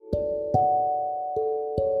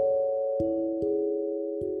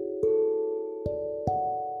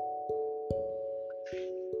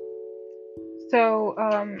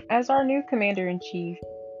As our new commander in chief,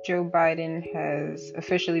 Joe Biden has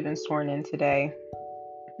officially been sworn in today,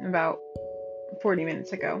 about 40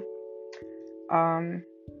 minutes ago. Um,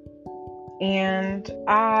 and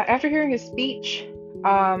after hearing his speech,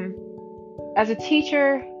 um, as a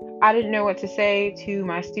teacher, I didn't know what to say to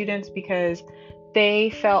my students because they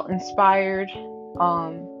felt inspired.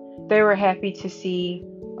 They were happy to see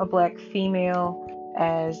a black female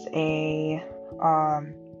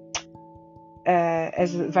um,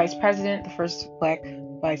 as the vice president, the first black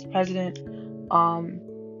vice president. Um,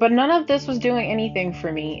 but none of this was doing anything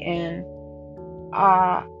for me, and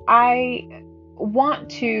I want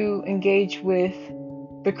to engage with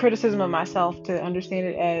the criticism of myself to understand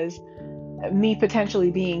it as me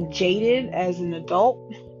potentially being jaded as an adult.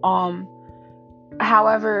 Um,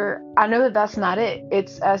 However, I know that that's not it.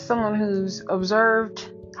 It's as someone who's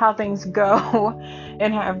observed how things go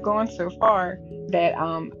and have gone so far that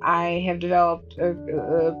I have developed a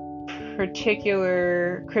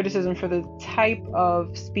particular criticism for the type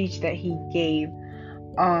of speech that he gave.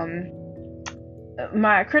 Um,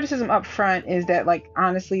 my criticism up front is that, like,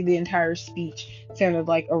 honestly, the entire speech sounded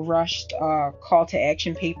like a rushed call to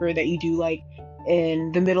action paper that you do, like,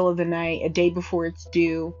 in the middle of the night, a day before it's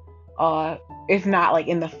due. uh if not like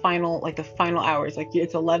in the final hours, like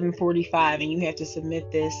it's 11:45 and you have to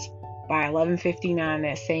submit this by 11:59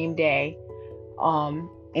 that same day.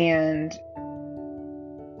 And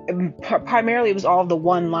primarily it was all the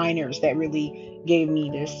one liners that really gave me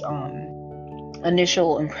this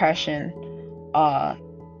initial impression, uh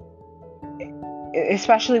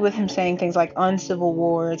especially with him saying things like uncivil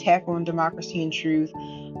war, attack on democracy and truth.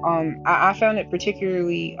 I found it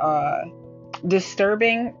particularly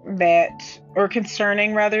disturbing that, or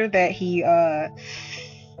concerning rather, that he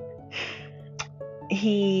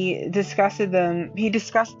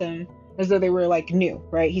discussed them as though they were like new,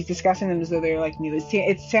 right? He's discussing them as though they were like new.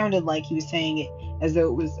 It sounded like he was saying it as though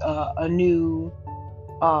it was a new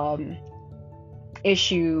um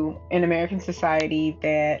issue in American society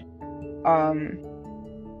um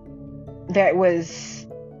that was,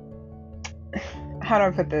 how do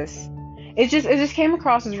I put this? It just came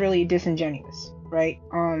across as really disingenuous, right?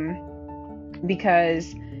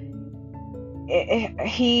 Because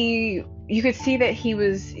he you could see that he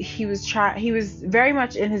was very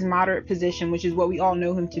much in his moderate position, which is what we all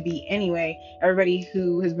know him to be anyway. Everybody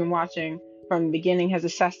who has been watching from the beginning has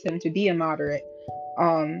assessed him to be a moderate.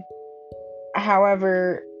 Um,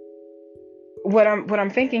 However, what I'm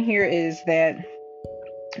thinking here is that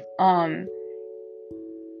um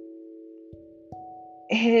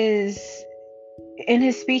his in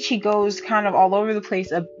his speech he goes kind of all over the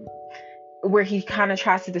place, where he kind of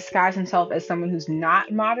tries to disguise himself as someone who's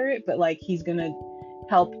not moderate, but like he's gonna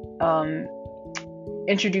help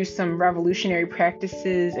introduce some revolutionary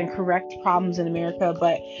practices and correct problems in America,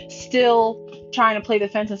 but still trying to play the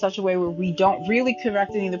fence in such a way where we don't really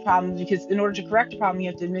correct any of the problems, because in order to correct a problem, you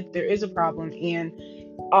have to admit there is a problem. And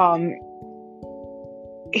um,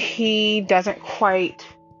 he doesn't quite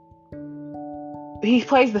he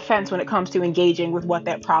plays the fence when it comes to engaging with what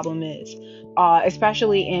that problem is,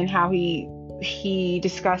 especially in how he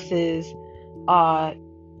discusses uh,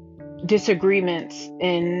 disagreements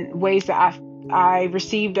in ways that I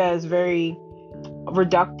received as very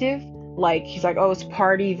reductive. Like, he's like, oh, it's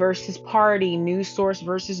party versus party, news source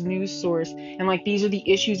versus news source, and like these are the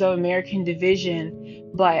issues of American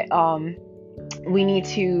division, but we need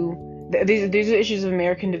to these are issues of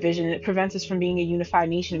American division, and it prevents us from being a unified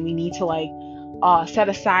nation, and we need to like set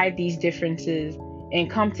aside these differences and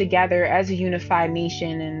come together as a unified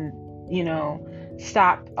nation, and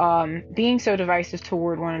stop being so divisive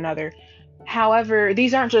toward one another. However,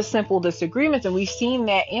 these aren't just simple disagreements, and we've seen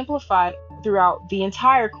that amplified throughout the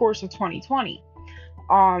entire course of 2020.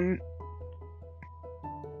 Um,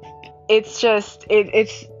 it's just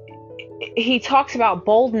it's he talks about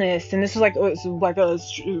boldness, and this is like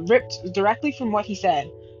ripped directly from what he said.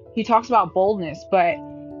 He talks about boldness, but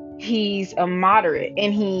he's a moderate,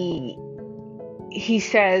 and he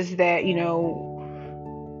says that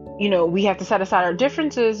we have to set aside our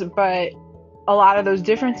differences, but a lot of those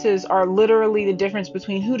differences are literally the difference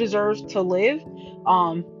between who deserves to live,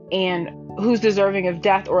 and who's deserving of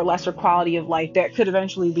death or a lesser quality of life that could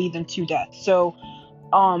eventually lead them to death. So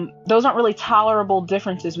those aren't really tolerable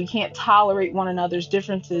differences. We can't tolerate one another's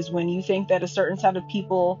differences when you think that a certain set of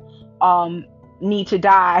people need to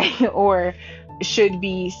die or should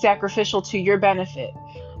be sacrificial to your benefit.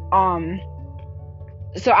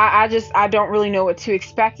 So I don't really know what to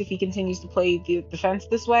expect if he continues to play the defense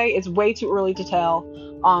this way. It's way too early to tell.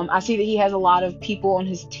 I see that he has a lot of people on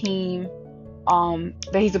his team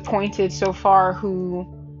that he's appointed so far who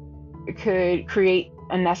could create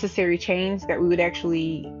a necessary change that we would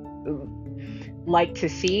actually like to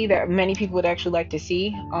see, that many people would actually like to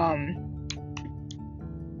see.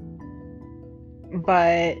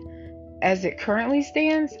 But as it currently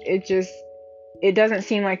stands, it doesn't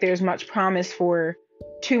seem like there's much promise for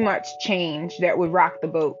too much change that would rock the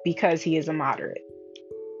boat because he is a moderate.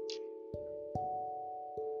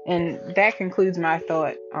 And that concludes my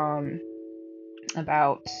thought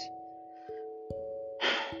about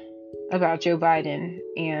Joe Biden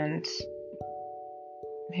and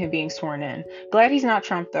him being sworn in. Glad he's not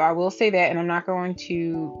Trump, though. I will say that, and I'm not going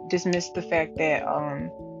to dismiss the fact that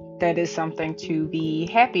that is something to be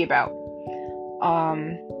happy about.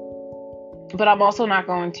 But I'm also not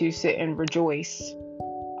going to sit and rejoice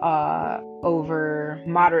over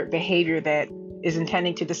moderate behavior that is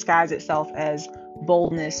intending to disguise itself as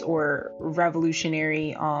boldness or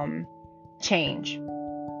revolutionary change.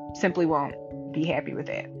 Simply won't be happy with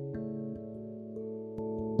that.